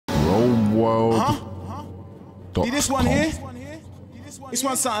See this one here? This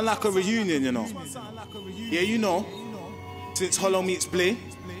one's something like a reunion, you know. Yeah, you know. Since Hollow meets Blay.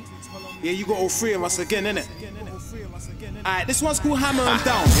 Yeah, you got all three of us again, innit? Alright, this one's called Hammer 'em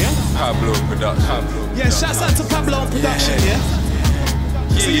Down, yeah? Pablo Production. Yeah, shouts out to Pablo on production, yeah?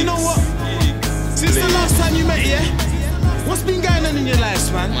 So you know what? Since the last time you met, yeah? What's been going on in your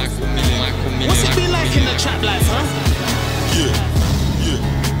lives, man? Mykal Million. What's it been like in the trap life, huh?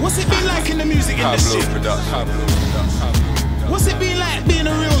 What's it been like in the music industry? What's it been like being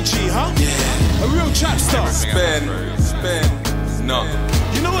a real G, huh? A real trap star. Spin, no.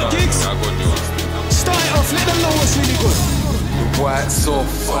 You know what, Giggs? Start it off, let them know what's really good. The white's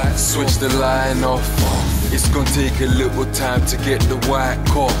off, switch the line off. It's gonna take a little time to get the white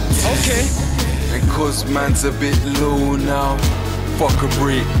caught. Okay. And cause man's a bit low now, fuck a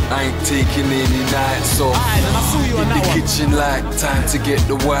break, I ain't taking any nights off. Alright, then I feel you on that in the one. kitchen like time to get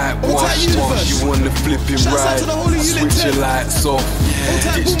the white washed. You want the flipping ride, switch your lights off.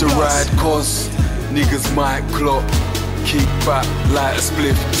 Ditch the ride cause niggas might clock. Kick back, light a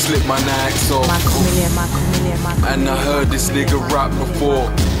spliff, slip my Nikes off. Mykal Million. And I heard this nigga rap before.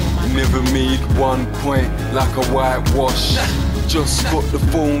 Never made 1 point like a whitewash. Just got the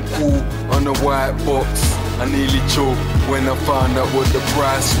phone call on the white box. I nearly choked when I found out what the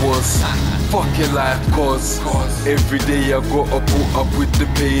price was. Fuck your life cause every day I gotta put up with the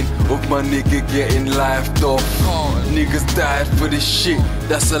pain of my nigga getting lifed off. Niggas died for this shit,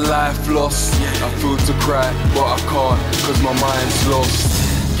 that's a life loss. I feel to cry but I can't cause my mind's lost.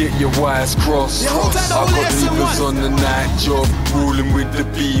 Get your wires crossed. I got niggas on the night job, rolling with the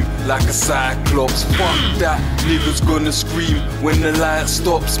beam like a cyclops. Fuck that, niggas gonna scream when the light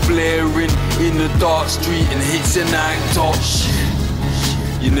stops blaring in the dark street and hits your night top.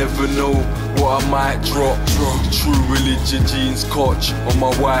 You never know what I might drop. True religion jeans cotch on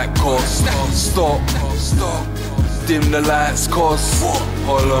my white cost. Stop, dim the lights cause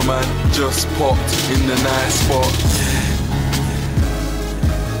Hollow man just popped in the night spot.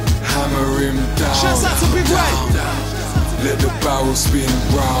 Hammer him down. Shouts out to Big White. Let the barrel spin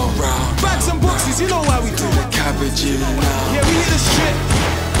round. Bags and boxes, you know why we do it. Cabbage him now. Yeah, we hit the shit.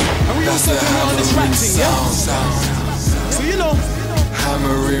 And we also do it on this rap thing, yeah? So you know,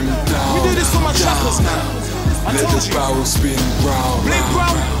 hammer him down. we do this for my trappers now. I Let told the you. barrel spin round. Blake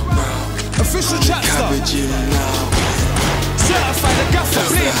Brown, official trap star. Cabbage him now. Certified the gaffer.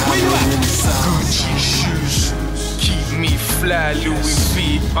 Blake, where you at? Gucci shoes keep me fly. Louis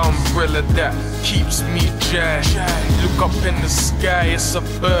V umbrella that keeps me dry. Look up in the sky, it's a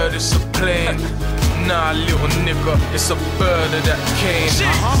bird, it's a plane. Nah, little nigga, it's a bird of that cane.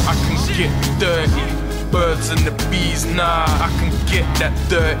 I can get dirty, birds and the bees. Nah, I can get that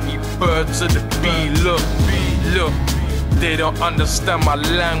dirty, birds of the bee. Look, they don't understand my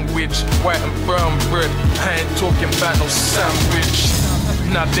language. White and brown bread, I ain't talking about no sandwich.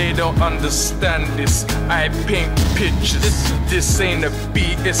 Nah, they don't understand this. I paint pictures. This ain't a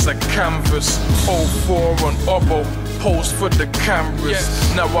beat, it's a canvas. 04 on Obo, pose for the cameras.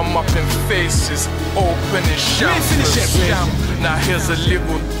 Now I'm up in faces, opening champers. Now here's a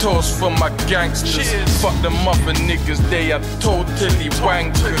little toast for my gangsters. Fuck them other niggas, they are totally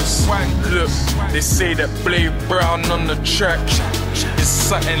wankers. Look, they say that Blade Brown on the track is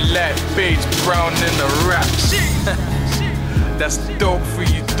something like beige brown in a rap. That's dope for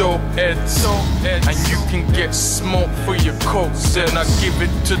you dope heads. And you can get smoke for your coke. Then I give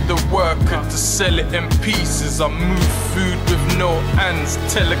it to the worker to sell it in pieces. I move food with no hands,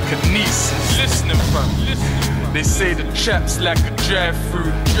 telekinesis. Listening fam, they say the trap's like a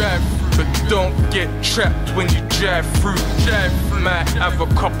drive-through. But don't get trapped when you drive through. Might have a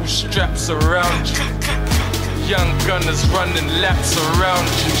couple straps around you. Young gunners running laps around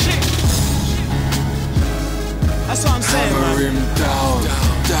you. That's what I'm saying, Hammer man. him down.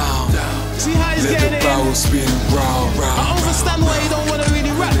 See how he's Let getting the it barrel in? spin round. I understand why he don't wanna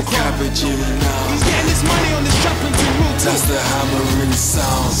really rap. The cabbage him now. He's getting this money on this trapping thing real That's too. the hammering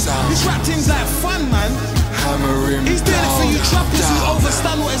sound. This rap thing's like fun, man. Hammer him He's doing it for you down. trappers who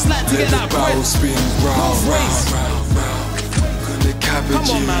understand what it's like to Let get that the bread. barrel spin round. Both ways. The cabbage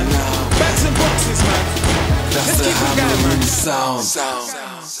Come on, him man. now. Bags and boxes, man. That's Let's the keep it going, man. hammering sound.